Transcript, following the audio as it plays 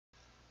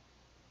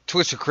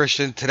Twisted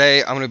Christian.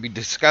 Today I'm going to be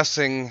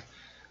discussing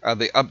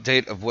the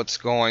update of what's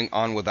going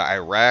on with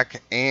Iraq,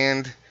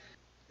 and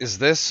is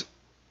this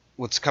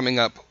what's coming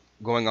up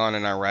going on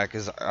in Iraq?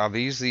 Is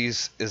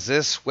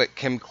this what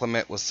Kim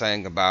Clement was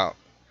saying about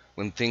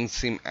when things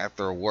seem at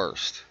their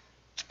worst?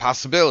 It's a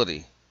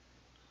possibility.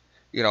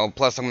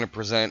 Plus I'm going to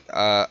present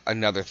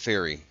another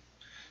theory.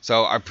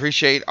 So I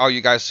appreciate all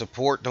you guys'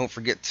 support. Don't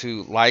forget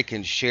to like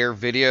and share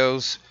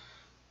videos,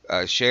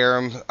 share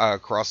them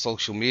across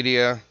social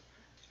media.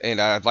 And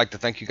I'd like to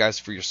thank you guys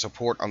for your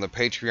support on the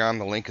Patreon.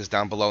 The link is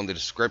down below in the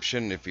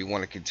description if you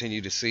want to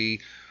continue to see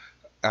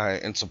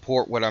and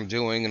support what I'm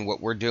doing and what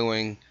we're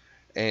doing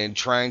and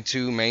trying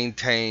to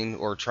maintain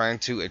or trying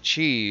to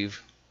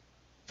achieve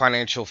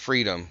financial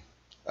freedom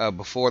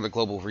before the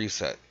global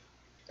reset.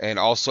 And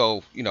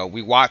also,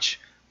 we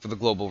watch for the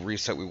global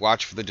reset. We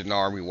watch for the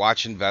dinar. We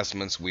watch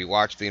investments. We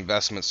watch the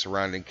investments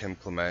surrounding Kim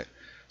Clement.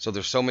 So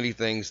there's so many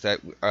things that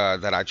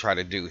I try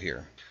to do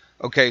here.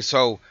 Okay,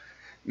 so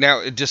now,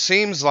 it just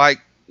seems like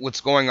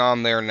what's going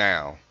on there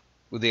now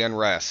with the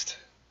unrest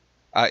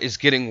is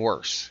getting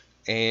worse.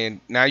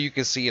 And now you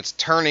can see it's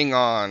turning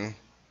on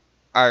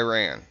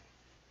Iran.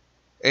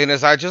 And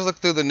as I just look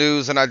through the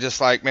news and I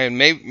just like, man,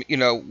 maybe,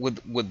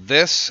 with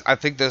this, I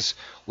think this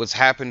what's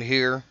happened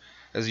here,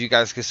 as you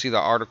guys can see the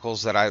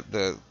articles that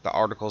the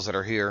articles that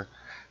are here,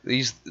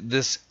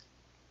 this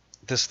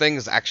thing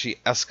is actually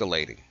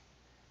escalating.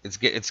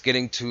 It's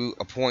getting to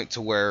a point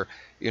to where,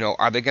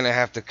 are they going to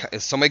have to,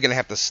 is somebody going to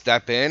have to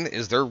step in?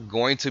 Is there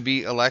going to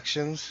be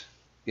elections?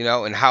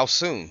 And how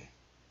soon?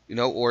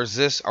 Or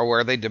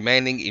are they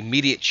demanding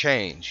immediate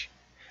change?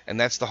 And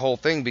that's the whole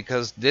thing,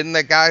 because didn't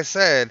that guy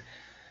said,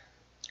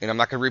 and I'm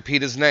not going to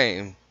repeat his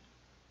name,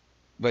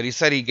 but he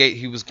said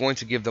he was going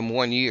to give them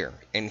 1 year,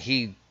 and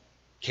he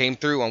came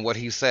through on what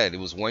he said. It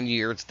was 1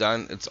 year, it's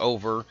done, it's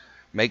over,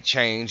 make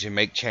change and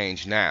make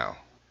change now.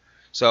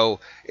 So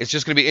it's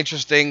just going to be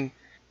interesting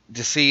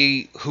to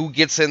see who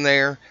gets in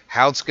there,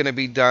 how it's going to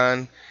be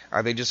done.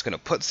 Are they just going to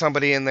put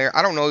somebody in there?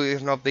 I don't know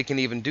if they can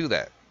even do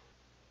that.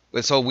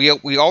 But so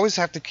we always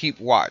have to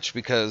keep watch,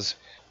 because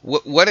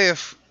what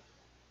if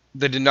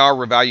the dinar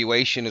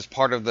revaluation is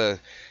part of the,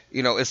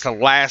 it's the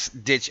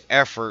last ditch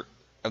effort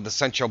of the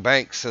central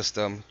bank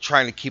system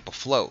trying to keep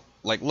afloat.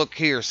 Like, look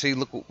here, see,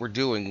 look what we're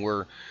doing.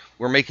 We're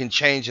making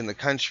change in the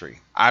country.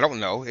 I don't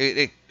know.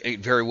 It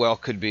very well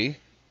could be.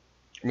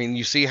 I mean,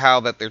 you see how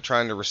that they're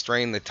trying to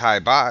restrain the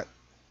Thai baht.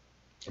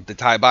 If the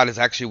Thai baht is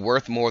actually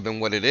worth more than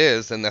what it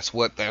is, then that's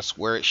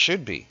where it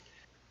should be.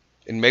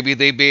 And maybe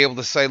they'd be able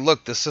to say,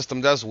 look, the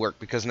system does work,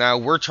 because now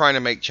we're trying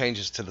to make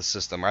changes to the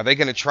system. Are they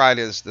going to try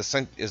to, is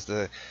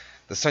the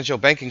central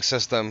banking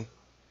system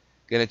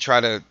going to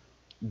try to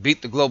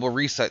beat the global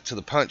reset to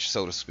the punch,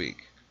 so to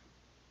speak?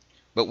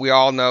 But we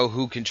all know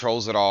who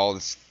controls it all.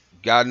 It's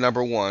God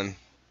number one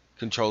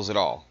controls it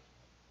all.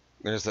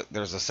 There's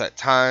a set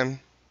time.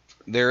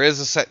 There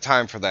is a set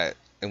time for that.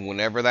 And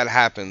whenever that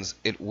happens,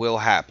 it will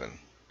happen.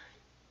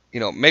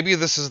 Maybe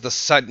this is the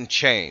sudden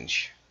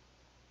change,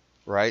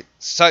 right?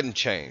 Sudden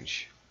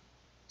change,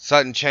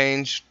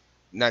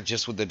 not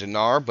just with the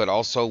dinar, but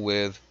also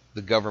with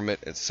the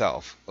government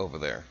itself over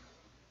there.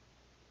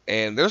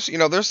 And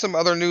there's some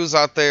other news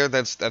out there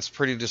that's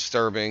pretty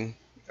disturbing,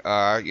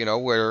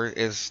 where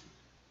is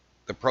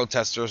the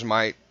protesters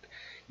might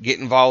get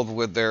involved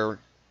with their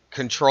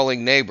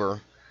controlling neighbor,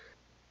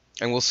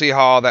 and we'll see how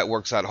all that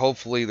works out.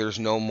 Hopefully there's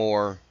no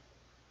more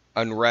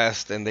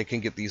unrest and they can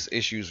get these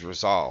issues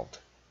resolved.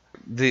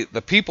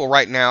 The people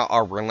right now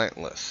are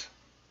relentless,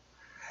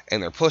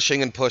 and they're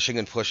pushing and pushing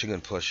and pushing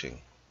and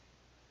pushing.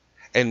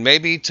 And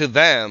maybe to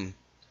them,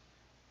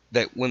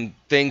 that when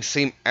things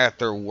seem at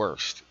their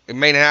worst, it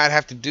may not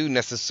have to do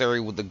necessarily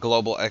with the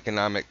global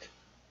economic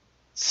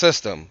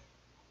system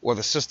or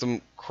the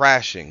system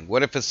crashing.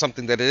 What if it's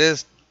something that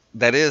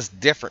is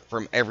different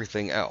from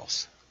everything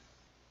else?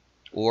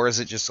 Or is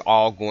it just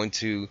all going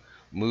to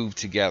move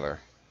together?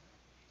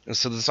 And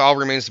so this all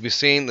remains to be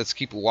seen. Let's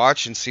keep a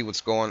watch and see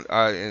what's going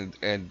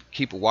and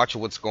keep a watch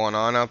of what's going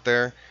on out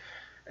there.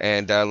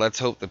 And let's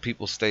hope that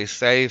people stay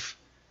safe.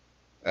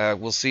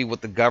 We'll see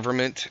what the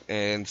government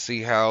and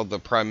see how the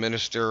Prime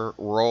Minister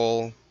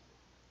role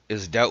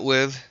is dealt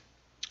with.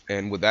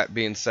 And with that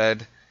being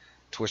said,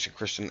 Twisted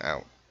Christian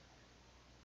out.